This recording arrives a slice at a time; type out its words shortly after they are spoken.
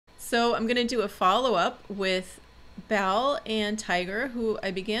So I'm going to do a follow-up with Belle and Tiger, who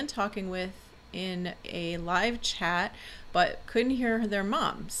I began talking with in a live chat, but couldn't hear their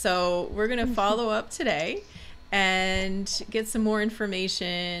mom. So we're going to follow up today and get some more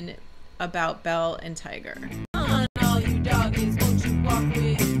information about Belle and Tiger. Come on, all you doggies, won't you walk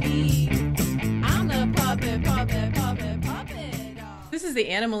with me? I'm the puppet, puppet, puppet, puppet dog. This is the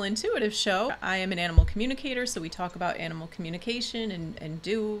Animal Intuitive Show. I am an animal communicator, so we talk about animal communication and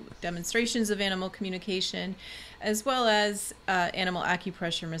do demonstrations of animal communication, as well as animal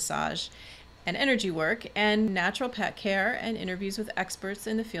acupressure massage and energy work, and natural pet care and interviews with experts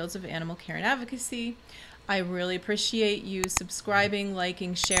in the fields of animal care and advocacy. I really appreciate you subscribing,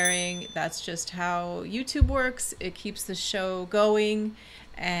 liking, sharing. That's just how YouTube works. It keeps the show going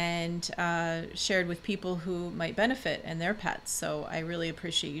and shared with people who might benefit and their pets. So I really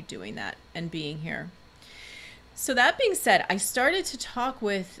appreciate you doing that and being here. So that being said, I started to talk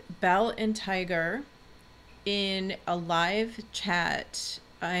with Belle and Tiger in a live chat,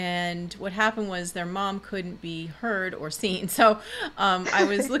 and what happened was their mom couldn't be heard or seen. So I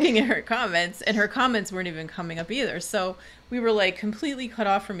was looking at her comments, and her comments weren't even coming up either. So we were like completely cut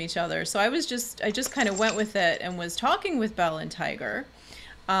off from each other. So I just kind of went with it and was talking with Belle and Tiger.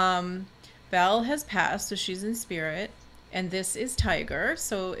 Belle has passed, so she's in spirit, and this is Tiger.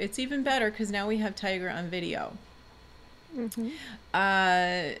 So it's even better because now we have Tiger on video.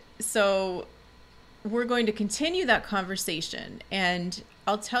 So we're going to continue that conversation, and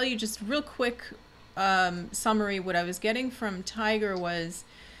I'll tell you just real quick summary. What I was getting from Tiger was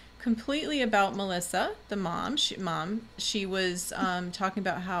completely about Melissa, the mom. She was talking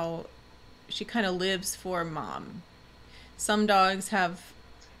about how she kind of lives for mom. Some dogs have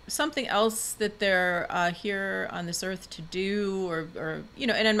something else that they're here on this earth to do, or you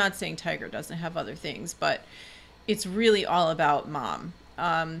know, and I'm not saying Tiger doesn't have other things, but it's really all about mom.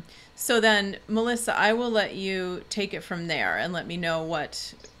 So then, Melissa, I will let you take it from there and let me know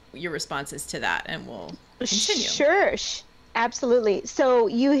what your response is to that, and we'll continue. Sure, absolutely. So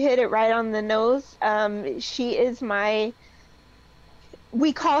you hit it right on the nose. She is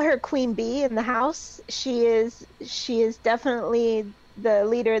we call her Queen Bee in the house. She is definitely the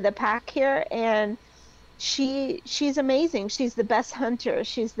leader of the pack here, and she's amazing. She's the best hunter.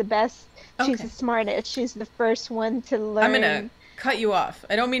 She's the best. Okay. She's the smartest. She's the first one to learn. I'm gonna cut you off.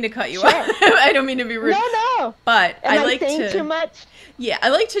 I don't mean to cut you off. I don't mean to be rude. No. But I like saying too much? Yeah, I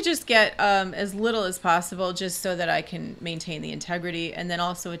like to just get as little as possible, just so that I can maintain the integrity, and then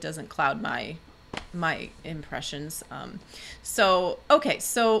also it doesn't cloud my impressions. So okay.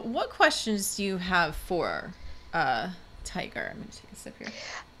 So what questions do you have for Tiger? I'm gonna take a sip here.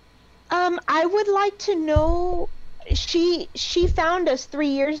 I would like to know. She found us 3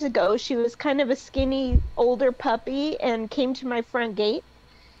 years ago. She was kind of a skinny older puppy and came to my front gate,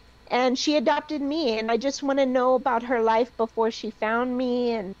 and she adopted me, and I just want to know about her life before she found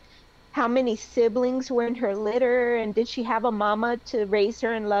me, and how many siblings were in her litter, and did she have a mama to raise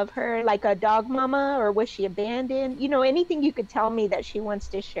her and love her like a dog mama, or was she abandoned? You know, anything you could tell me that she wants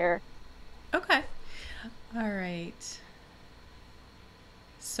to share. Okay. All right.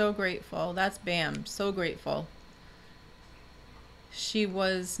 So grateful. That's Bam. So grateful. She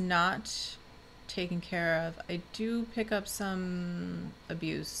was not taken care of. I do pick up some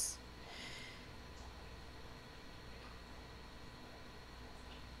abuse.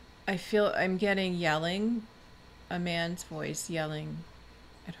 I feel I'm getting yelling, a man's voice yelling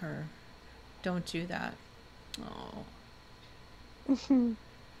at her. Don't do that. Oh.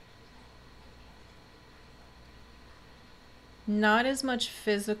 Not as much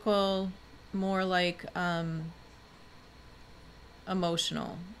physical, more like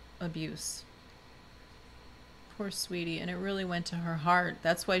emotional abuse. Poor sweetie, and it really went to her heart.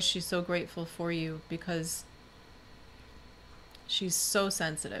 That's why she's so grateful for you, because she's so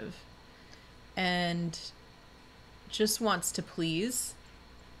sensitive and just wants to please.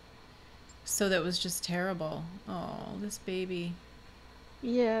 So that was just terrible. Oh, this baby.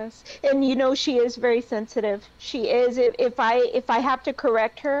 Yes, and you know, she is very sensitive. She is. If I have to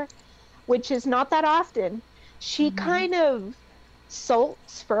correct her, which is not that often, she kind of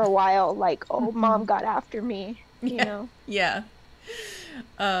sulks for a while, like, oh, mom got after me, you know. Yeah.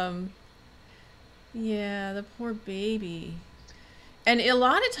 Yeah, the poor baby. And a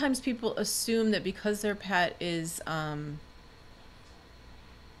lot of times people assume that because their pet is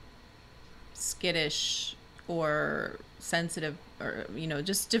skittish or sensitive, or you know,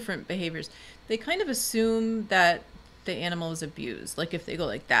 just different behaviors, they kind of assume that the animal is abused. Like if they go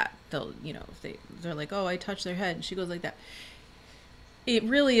like that, they'll, you know, if they're like, oh, I touched their head and she goes like that. It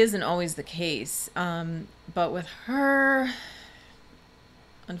really isn't always the case. But with her,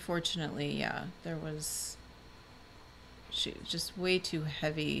 unfortunately, yeah, there was, she just way too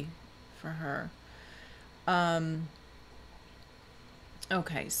heavy for her. Um,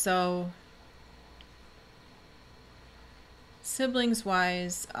 okay, so siblings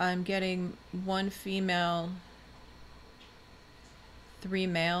wise, I'm getting one female, three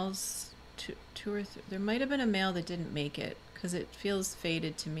males, two or three. There might have been a male that didn't make it because it feels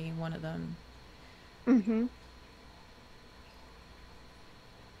faded to me, one of them. Mm-hmm.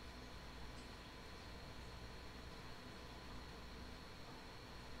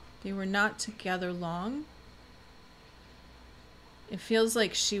 They were not together long. It feels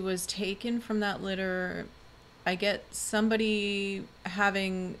like she was taken from that litter. I get somebody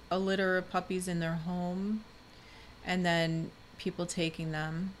having a litter of puppies in their home and then people taking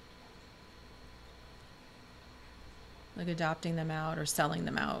them, like adopting them out or selling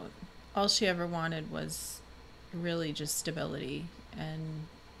them out. All she ever wanted was really just stability, and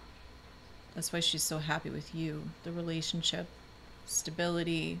that's why she's so happy with you. The relationship,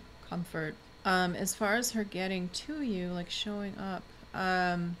 stability, comfort. As far as her getting to you, like showing up,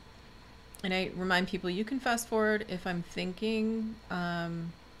 and I remind people you can fast forward if I'm thinking.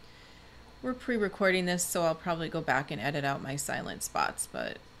 We're pre-recording this, so I'll probably go back and edit out my silent spots,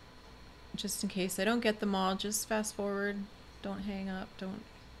 but just in case I don't get them all, just fast forward. Don't hang up. Don't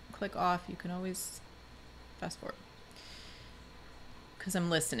click off. You can always fast forward because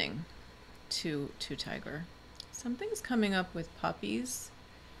I'm listening to Tiger. Something's coming up with puppies.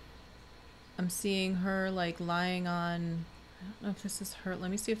 I'm seeing her like lying on, I don't know if this is her.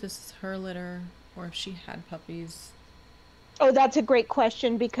 Let me see if this is her litter or if she had puppies. Oh, that's a great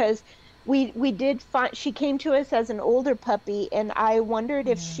question because we did find she came to us as an older puppy, and I wondered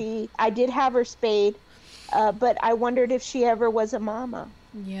if Yeah. I did have her spayed, but I wondered if she ever was a mama.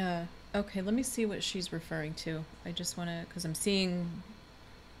 Yeah. Okay, let me see what she's referring to. I just want to, because I'm seeing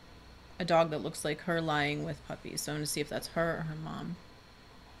a dog that looks like her lying with puppies. So I'm going to see if that's her or her mom.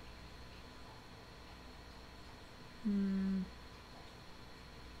 Hmm.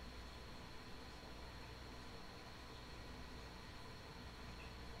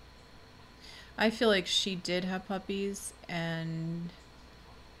 I feel like she did have puppies, and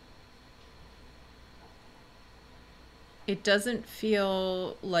it doesn't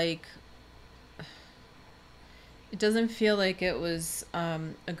feel like it was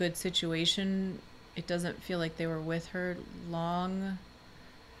a good situation. It doesn't feel like they were with her long,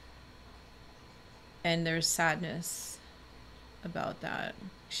 and there's sadness about that.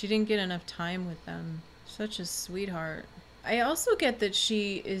 She didn't get enough time with them. Such a sweetheart. I also get that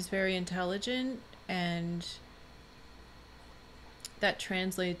she is very intelligent, and that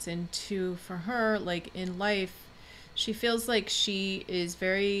translates into, for her, like in life, she feels like she is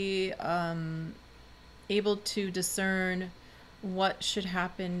very able to discern what should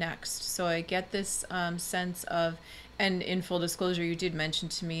happen next. So I get this sense of, and in full disclosure, you did mention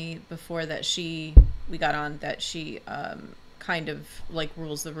to me before that we got on, that she kind of like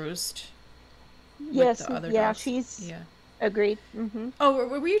rules the roost with Yes, the other yeah, dogs. she's Yeah. agreed. Mm-hmm. Oh,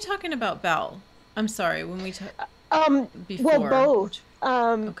 were you talking about Belle? I'm sorry, when we Well, before, both. which,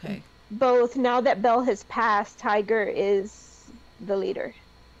 okay. Both. Now that Belle has passed, Tiger is the leader.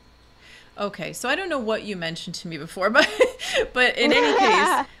 Okay, so I don't know what you mentioned to me before, but but in any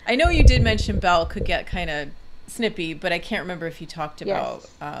case, I know you did mention Belle could get kind of snippy, but I can't remember if you talked about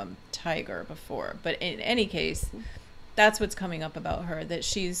Yes. Tiger before. But in any case, that's what's coming up about her. That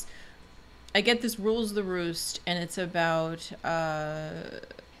she's, I get this rules the roost, and it's about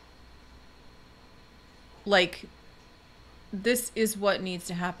like, this is what needs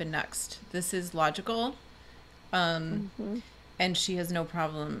to happen next. This is logical, Hmm. and she has no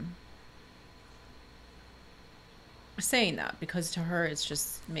problem saying that because to her it's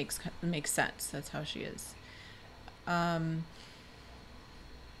just makes sense. That's how she is. Um,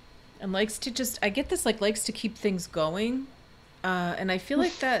 and likes to just, I get this, like, likes to keep things going. And I feel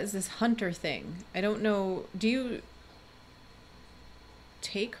like that is this hunter thing. I don't know. Do you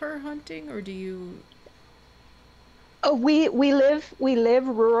take her hunting, or do you? Oh, we live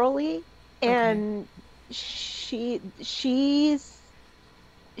rurally, Okay. and she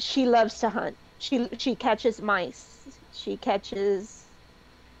loves to hunt. She catches mice. She catches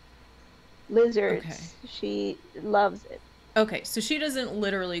Okay. lizards. She loves it. Okay. So she doesn't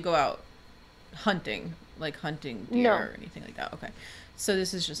literally go out hunting, like hunting deer No, or anything like that. Okay. So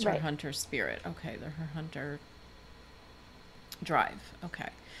this is just her right. hunter spirit. Okay. Her hunter drive. Okay.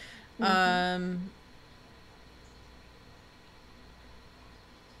 Hmm. Um,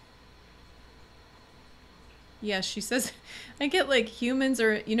 Yeah, she says, I get like humans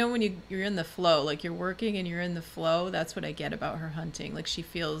are, you know, when you're in the flow, like you're working and you're in the flow, that's what I get about her hunting. Like she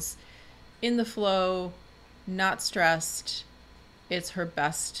feels in the flow, not stressed. It's her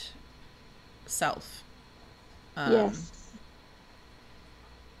best self. Um, Yes.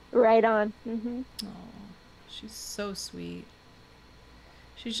 Right on. Hmm. oh, she's so sweet.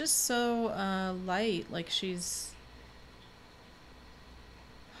 She's just so light. Like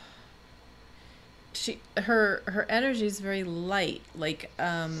her energy is very light. Like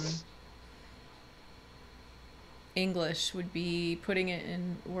English would be putting it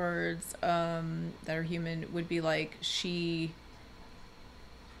in words that are human would be like she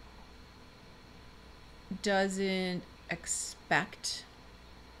doesn't expect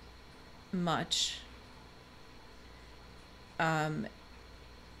much, um,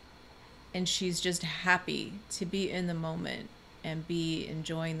 and she's just happy to be in the moment and be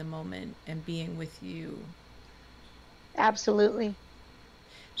enjoying the moment and being with you. Absolutely.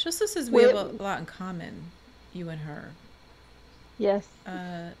 She also says we have We, a lot in common, you and her. yes.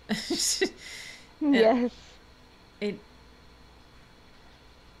 Uh, and Yes. it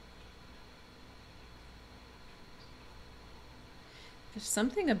there's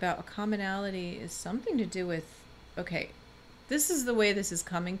something about a commonality is something to do with, okay, this is the way this is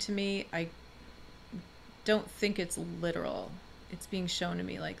coming to me. I don't think it's literal. It's being shown to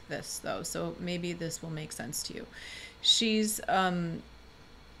me like this though, so maybe this will make sense to you. She's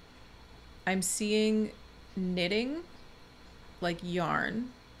I'm seeing knitting, like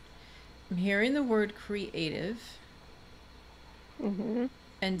yarn. I'm hearing the word creative, Hmm.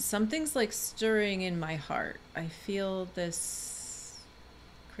 and something's like stirring in my heart. I feel this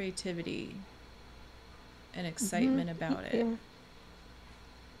creativity and Hmm. excitement about it. Yeah.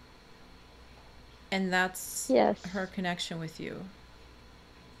 And that's Yes. her connection with you.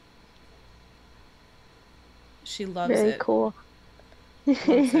 She loves Very it. cool.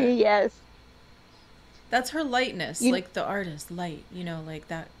 Loves it. Yes. That's her lightness, You like the artist, light, you know, like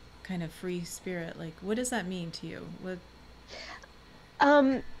that kind of free spirit. Like, what does that mean to you? What?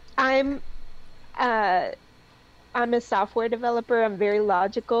 um I'm uh I'm a software developer. I'm very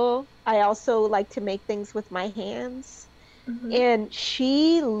logical. I also like to make things with my hands. Mm-hmm. And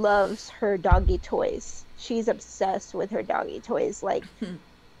she loves her doggy toys. She's obsessed with her doggy toys. Like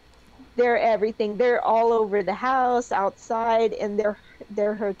they're everything. They're all over the house, outside, and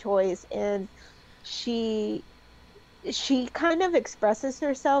they're her toys. And she she kind of expresses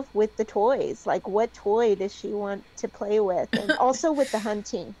herself with the toys. Like what toy does she want to play with? And also with the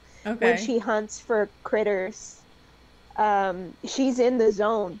hunting. When Okay. she hunts for critters, she's in the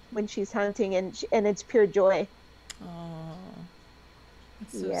zone when she's hunting, and it's pure joy. Oh,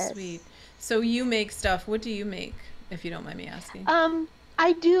 that's so sweet. Yes. So you make stuff. What do you make, if you don't mind me asking? Um,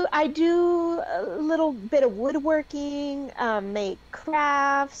 I do a little bit of woodworking, make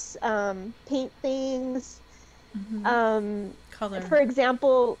crafts, paint things. Mm-hmm. Um, Color. for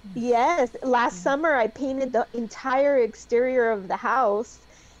example, yes, Yeah. last summer I painted the entire exterior of the house,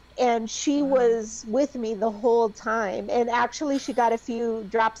 and she Wow. was with me the whole time. And actually, she got a few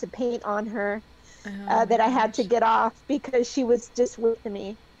drops of paint on her Oh my that I had to gosh. get off because she was just with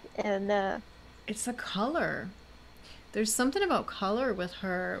me. And It's the color. There's something about color with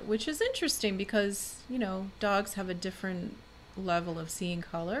her, which is interesting because, you know, dogs have a different level of seeing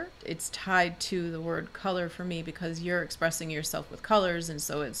color. It's tied to the word color for me because you're expressing yourself with colors, and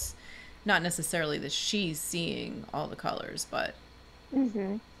so it's not necessarily that she's seeing all the colors, but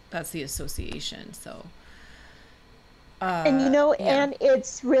mhm. that's the association. So, And yeah. and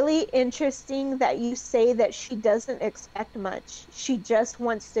it's really interesting that you say that she doesn't expect much. She just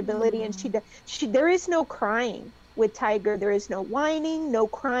wants stability, and Oh, there is no crying with Tiger. There is no whining, no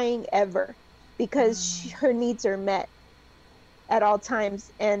crying ever, because her needs are met at all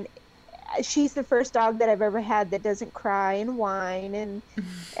times. And she's the first dog that I've ever had that doesn't cry and whine,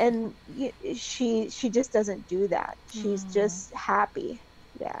 she just doesn't do that. She's oh, just happy.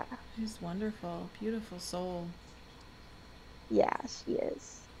 Yeah. she's wonderful, beautiful soul. Yeah, she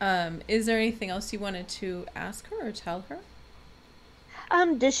is. Is there anything else you wanted to ask her or tell her?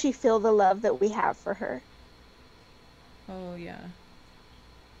 Does she feel the love that we have for her? Oh yeah,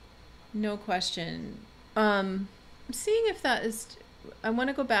 no question. I'm seeing if that is. I want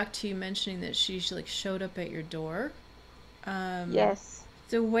to go back to you mentioning that she like showed up at your door. Um, Yes.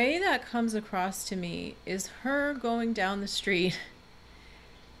 the way that comes across to me is her going down the street,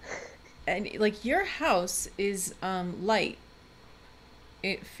 and like your house is light.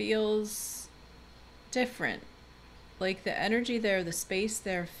 It feels different. Like the energy there, the space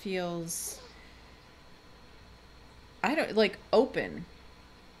there feels, I don't like open.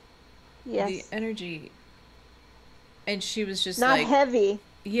 The Yes. energy. And she was just Not like, heavy.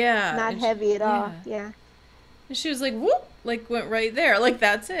 yeah. Not And she, heavy at all. yeah. Yeah. And she was like, whoop, like went right there. Like,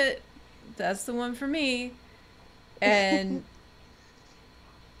 that's it. That's the one for me. And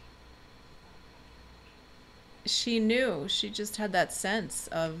she knew. She just had that sense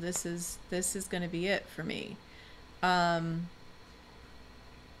of this is going to be it for me. Um,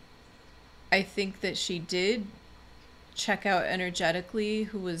 I think that she did check out energetically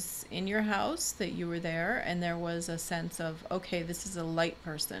who was in your house, that you were there, and there was a sense of, okay, this is a light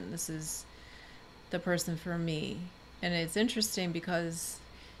person. This is the person for me. And it's interesting because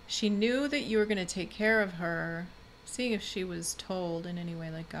she knew that you were going to take care of her, seeing if she was told in any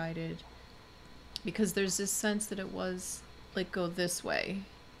way, like guided, because there's this sense that it was like, go this way.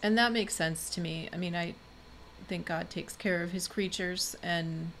 And that makes sense to me. I mean, I think God takes care of his creatures,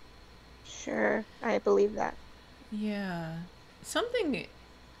 and Sure. I believe that. yeah, something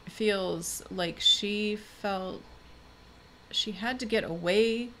feels like she felt she had to get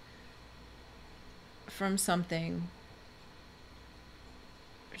away from something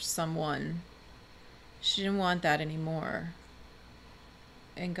or someone. She didn't want that anymore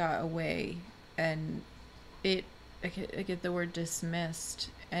and got away. And it, I get the word dismissed.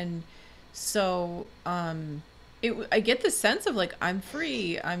 And so, I get the sense of like, I'm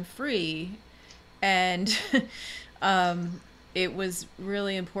free, I'm free. And it was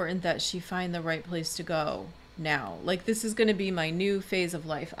really important that she find the right place to go now. Like, this is going to be my new phase of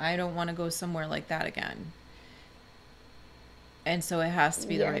life. I don't want to go somewhere like that again. And so it has to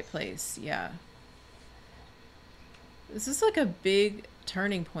be the Yes. right place. Yeah. This is like a big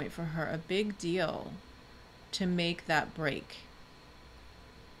turning point for her, a big deal to make that break.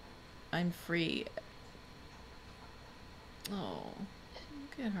 I'm free. Oh,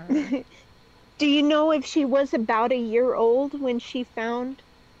 look at her. Do you know if she was about a year old when she found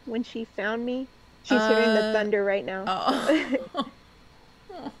me? She's hearing the Uh, thunder right now. So oh.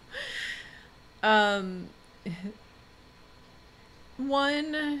 um,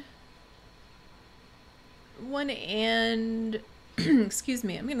 one, one and, excuse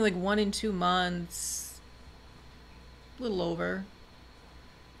me, I'm gonna like 1 and 2 months, a little over,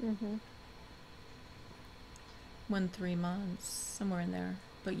 hmm 1 3 months, somewhere in there.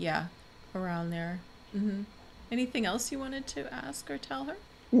 But yeah, around there. hmm Anything else you wanted to ask or tell her?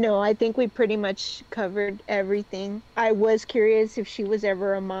 No, I think we pretty much covered everything. I was curious if she was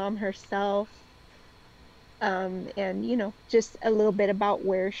ever a mom herself. And just a little bit about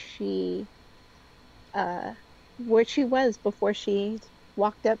uh where she was before she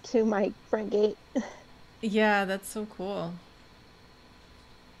walked up to my front gate. Yeah, that's so cool.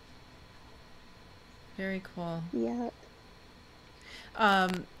 Very cool. Yeah.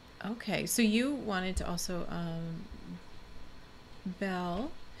 Um, okay, so you wanted to also,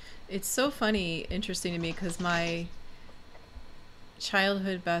 Belle. It's so funny, interesting to me because my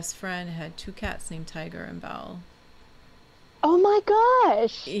childhood best friend had two cats named Tiger and Belle. Oh my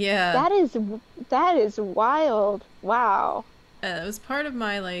gosh. Yeah, That is that is wild. Wow. it was part of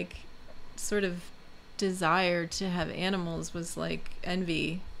my like sort of desire to have animals, was like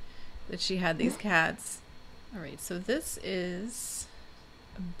envy that she had these cats. All right, so this is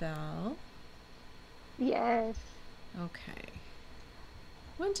Belle. Yes. Okay.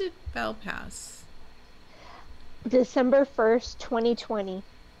 When did Belle pass? December 1st, 2020.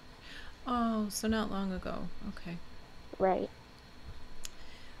 Oh, so not long ago. Okay. Right.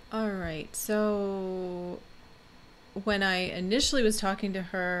 All right. So when I initially was talking to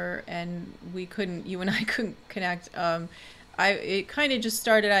her and you and I couldn't connect, it kind of just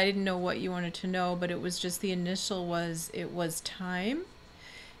started. I didn't know what you wanted to know, but it was just the initial was it was time.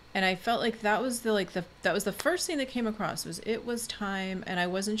 And I felt like that was that was the first thing that came across, was it was time. And I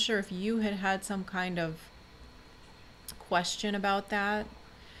wasn't sure if you had some kind of question about that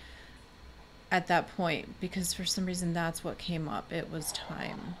at that point, because for some reason that's what came up. It was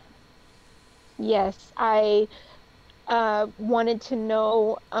time. Yes, I wanted to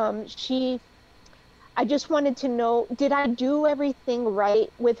know I just wanted to know, did I do everything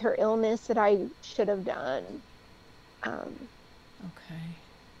right with her illness that I should have done? Um Okay.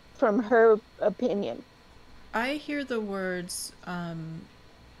 from her opinion. I hear the words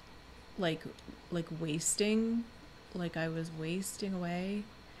like wasting, like I was wasting away.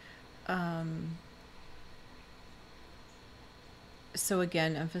 Um so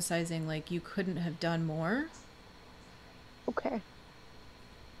again, emphasizing like you couldn't have done more. Okay.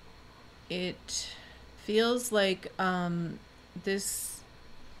 It feels like this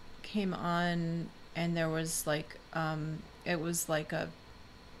came on and there was like it was like a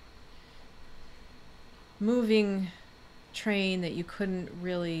moving train that you couldn't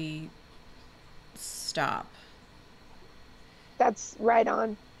really stop. That's right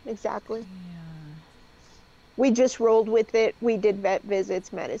on. Exactly. Yeah. We just rolled with it. We did vet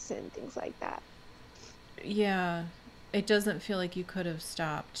visits, medicine, things like that. Yeah. It doesn't feel like you could have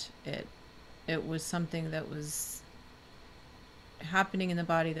stopped it. It was something that was happening in the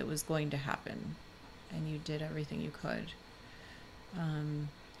body that was going to happen, and you did everything you could. Um,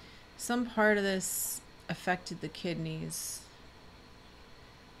 some part of this affected the kidneys,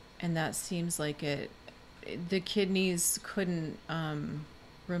 and that seems like the kidneys couldn't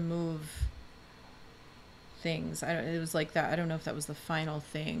remove things. It was like that. I don't know if that was the final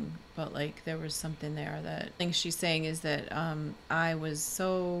thing, but like there was something there. That thing she's saying is that I was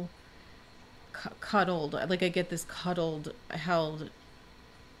so cuddled. Like I get this cuddled, held.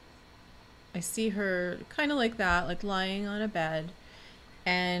 I see her kind of like that, like lying on a bed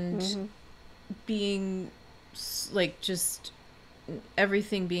and Hmm. being like just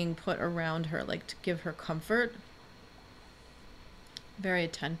everything being put around her, like to give her comfort. Very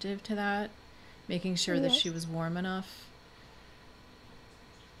attentive to that, making sure that she Yes. was warm enough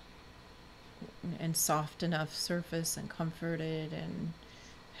and soft enough surface and comforted and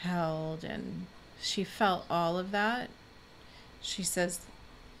held, and she felt all of that. She says,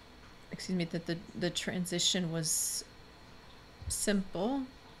 excuse me, that the transition was simple,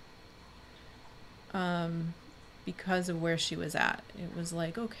 um, because of where she was at. It was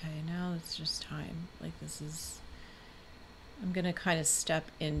like, okay, now it's just time. Like this is, I'm gonna kind of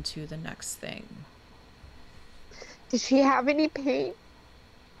step into the next thing. Did she have any pain?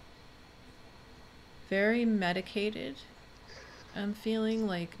 Very medicated. I'm feeling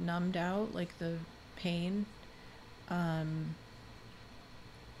like numbed out, like the pain. Um,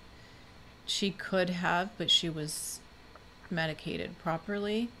 she could have, but she was medicated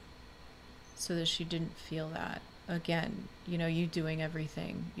properly so that she didn't feel that. Again, you doing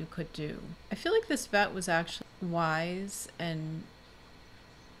everything you could do. I feel like this vet was actually wise and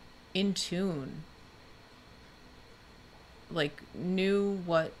in tune, like knew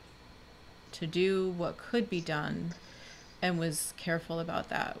what to do, what could be done, and was careful about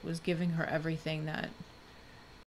that, was giving her everything that